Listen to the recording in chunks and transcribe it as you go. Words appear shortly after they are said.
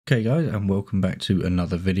Okay guys, and welcome back to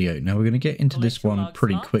another video. Now we're going to get into this one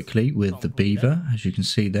pretty quickly with the Beaver. As you can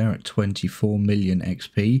see there at 24 million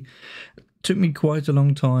XP. Took me quite a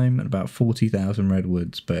long time and about 40,000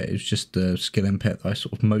 redwoods, but it was just the skill and pet that I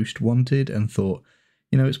sort of most wanted and thought,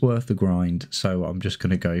 you know, it's worth the grind, so I'm just going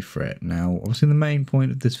to go for it. Now obviously the main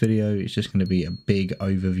point of this video is just going to be a big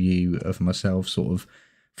overview of myself, sort of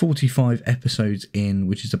 45 episodes in,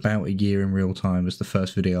 which is about a year in real time, as the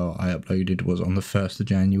first video I uploaded was on the 1st of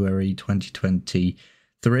January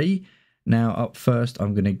 2023. Now up first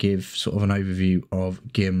I'm going to give sort of an overview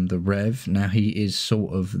of GIM the Rev. Now he is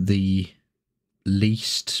sort of the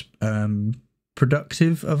least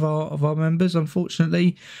productive of our members,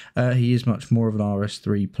 unfortunately. He is much more of an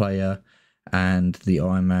RS3 player, and the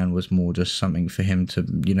Iron Man was more just something for him to,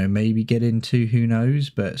 you know, maybe get into, who knows.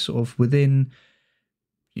 But sort of within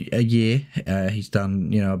a year, he's done,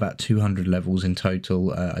 you know, about 200 levels in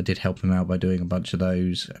total. I did help him out by doing a bunch of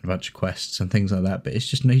those, a bunch of quests and things like that, but it's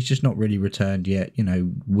just, he's just not really returned yet. You know,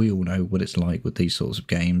 we all know what it's like with these sorts of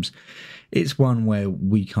games. It's one where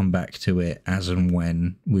we come back to it as and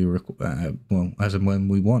when we as and when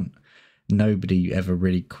we want. Nobody ever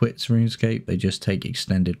really quits RuneScape. They just take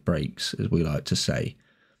extended breaks, as we like to say.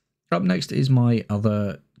 Up next is my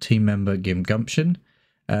other team member, GIM Gumption.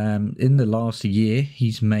 In the last year,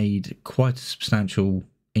 he's made quite a substantial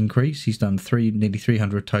increase. He's done nearly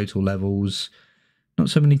 300 total levels. Not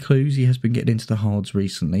so many clues. He has been getting into the hards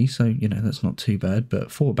recently, so, you know, that's not too bad.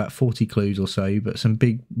 But for about 40 clues or so, but some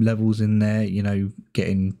big levels in there, you know,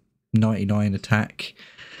 getting 99 attack,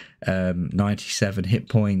 97 hit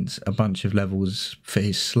points, a bunch of levels for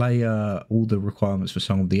his Slayer, all the requirements for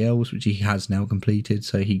Song of the Elves, which he has now completed,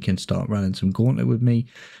 so he can start running some Gauntlet with me.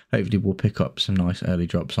 Hopefully we'll pick up some nice early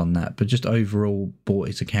drops on that, but just overall brought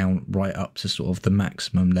his account right up to sort of the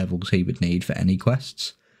maximum levels he would need for any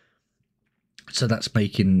quests. So that's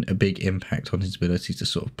making a big impact on his ability to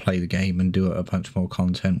sort of play the game and do a bunch more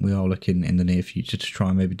content. We are looking in the near future to try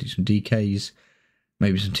and maybe do some DKs,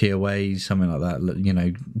 maybe some TOAs, something like that. You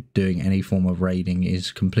know, doing any form of raiding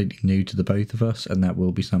is completely new to the both of us, and that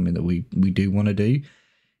will be something that we do want to do.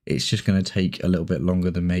 It's just going to take a little bit longer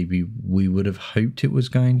than maybe we would have hoped it was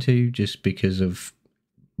going to, just because of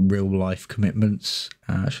real life commitments,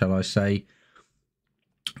 shall I say.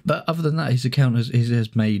 But other than that, his account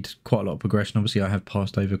has made quite a lot of progression. Obviously, I have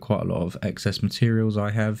passed over quite a lot of excess materials I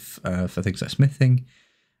have for things like smithing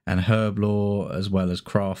and herb lore, as well as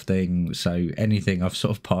crafting. So anything I've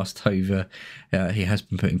sort of passed over, he has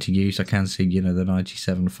been putting to use. I can see, you know, the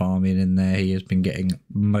 97 farming in there. He has been getting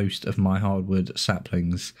most of my hardwood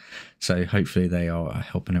saplings, so hopefully they are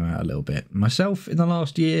helping him out a little bit. Myself, in the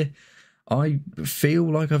last year, I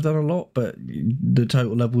feel like I've done a lot, but the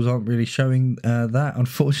total levels aren't really showing that,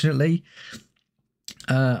 unfortunately.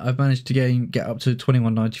 I've managed to get up to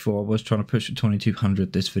 2194. I was trying to push to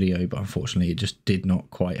 2200 this video, but unfortunately it just did not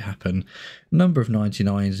quite happen. Number of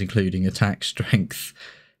 99s, including attack, strength,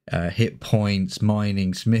 hit points,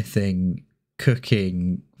 mining, smithing,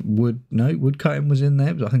 cooking, wood cutting was in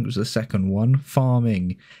there, but I think it was the second one.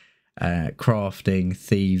 Farming, crafting,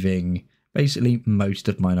 thieving, basically most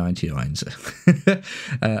of my 99s,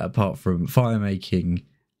 apart from fire making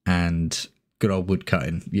and good old wood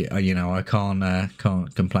cutting. Yeah, you know, I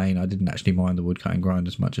can't complain. I didn't actually mind the wood cutting grind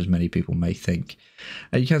as much as many people may think.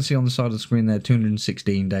 You can see on the side of the screen there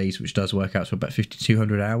 216 days, which does work out to about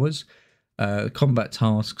 5,200 hours. Combat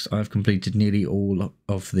tasks, I've completed nearly all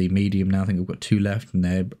of the medium now. I think I've got 2 left, and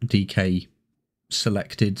they're DK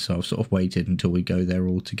selected, so I've sort of waited until we go there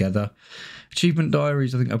all together. Achievement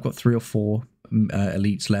diaries, I think I've got 3 or 4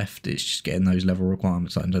 elites left. It's just getting those level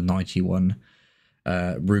requirements under 91.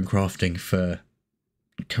 Rune crafting for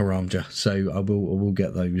Karamja, so I will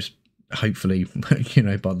get those hopefully, you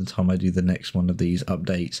know, by the time I do the next one of these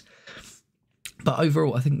updates. But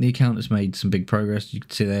overall, I think the account has made some big progress. You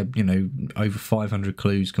can see there, you know, over 500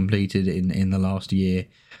 clues completed in the last year.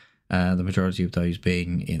 The majority of those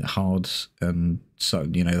being in hards, and so,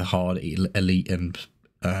 you know, the hard, elite, and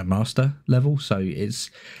master level. So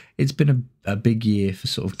it's been a big year for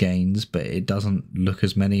sort of gains, but it doesn't look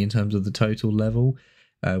as many in terms of the total level.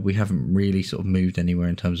 We haven't really sort of moved anywhere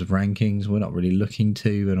in terms of rankings. We're not really looking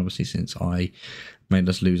to, and obviously since I made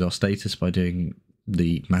us lose our status by doing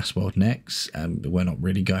the Mass World next, we're not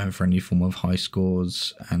really going for any form of high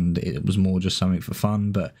scores, and it was more just something for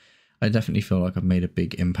fun. But I definitely feel like I've made a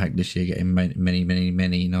big impact this year, getting many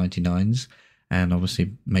 99s, and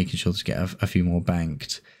obviously making sure to get a few more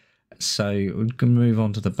banked. So we're going to move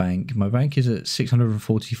on to the bank. My bank is at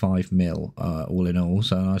 645 mil all in all,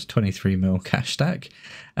 so a nice 23 mil cash stack.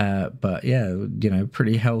 But yeah, you know,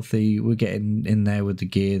 pretty healthy. We're getting in there with the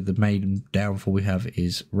gear. The main downfall we have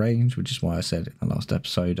is range, which is why I said in the last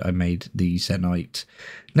episode I made the Zenite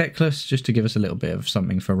necklace just to give us a little bit of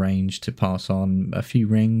something for range to pass on, a few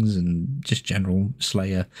rings and just general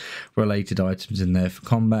Slayer related items in there for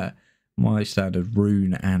combat. My standard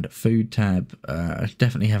rune and food tab. I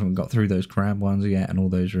definitely haven't got through those cram ones yet, and all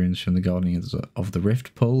those runes from the Guardians of the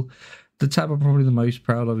Rift pull. The tab I'm probably the most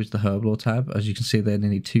proud of is the Herblore tab. As you can see, there are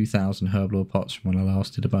nearly 2,000 Herblore pots from when I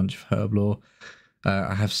last did a bunch of Herblore.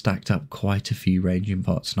 I have stacked up quite a few ranging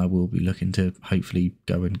pots, and I will be looking to hopefully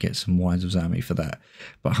go and get some Wines of Zami for that.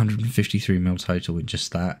 But 153 mil total in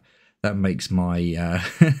just that. That makes my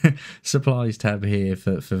supplies tab here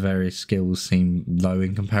for various skills seem low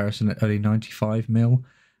in comparison at only 95 mil.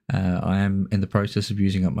 I am in the process of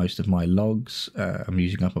using up most of my logs. I'm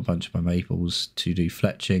using up a bunch of my maples to do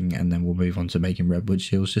fletching, and then we'll move on to making redwood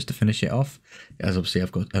shields just to finish it off, as obviously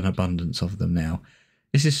I've got an abundance of them now.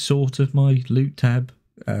 This is sort of my loot tab.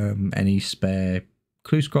 Any spare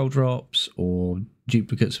clue scroll drops or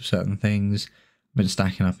duplicates of certain things. I've been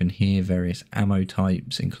stacking up in here various ammo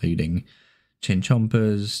types, including chin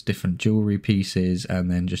chompers, different jewellery pieces,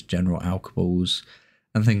 and then just general alcohols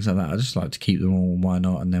and things like that. I just like to keep them all, why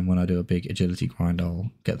not? And then when I do a big agility grind,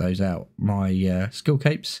 I'll get those out. My skill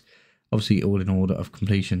capes, obviously all in order of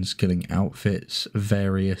completion, skilling outfits,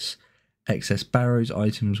 various excess barrows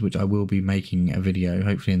items, which I will be making a video,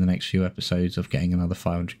 hopefully in the next few episodes, of getting another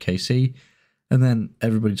 500 KC. And then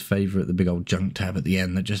everybody's favourite, the big old junk tab at the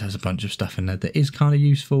end that just has a bunch of stuff in there that is kind of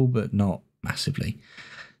useful, but not massively.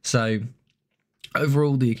 So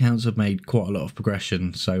overall, the accounts have made quite a lot of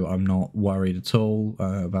progression, so I'm not worried at all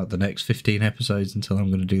about the next 15 episodes until I'm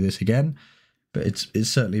going to do this again. But it's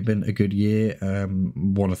certainly been a good year.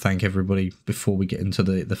 Want to thank everybody before we get into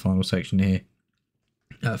the final section here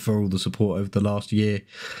for all the support over the last year.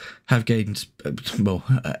 Have gained, well,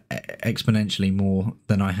 exponentially more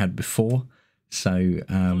than I had before. So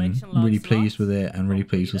really pleased with it, and really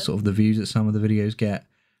pleased with sort of the views that some of the videos get.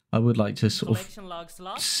 I would like to sort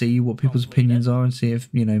of see what people's opinions are and see if,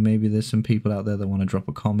 you know, maybe there's some people out there that want to drop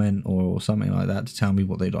a comment or something like that to tell me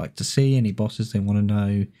what they'd like to see, any bosses they want to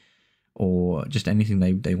know, or just anything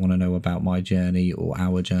they want to know about my journey or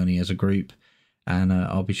our journey as a group. And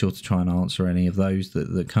I'll be sure to try and answer any of those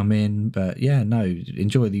that come in. But yeah, no,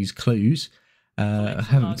 enjoy these clues. I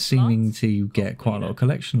haven't seeming to get quite a lot of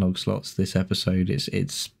collection log slots this episode.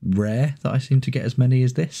 It's rare that I seem to get as many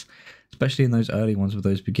as this, especially in those early ones with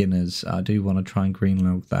those beginners. I do want to try and green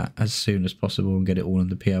log that as soon as possible and get it all in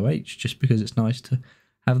the POH, just because it's nice to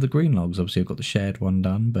have the green logs. Obviously I've got the shared one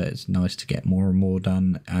done, but it's nice to get more and more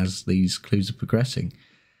done as these clues are progressing.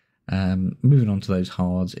 Moving on to those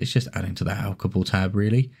hards, it's just adding to that alcohol tab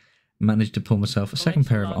really. Managed to pull myself a second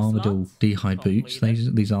pair of Armadillo D'hide boots.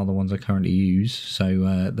 These are the ones I currently use,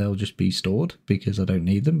 so they'll just be stored because I don't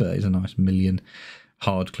need them, but it's a nice million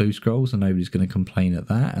hard clue scrolls and nobody's going to complain at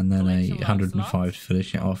that. And then a 105 to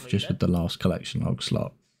finish it off just with the last collection log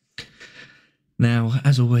slot. Now,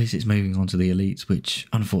 as always, it's moving on to the elites, which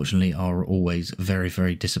unfortunately are always very,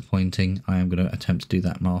 very disappointing. I am going to attempt to do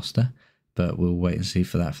that master, but we'll wait and see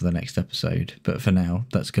for that for the next episode. But for now,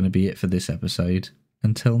 that's going to be it for this episode.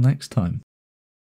 Until next time.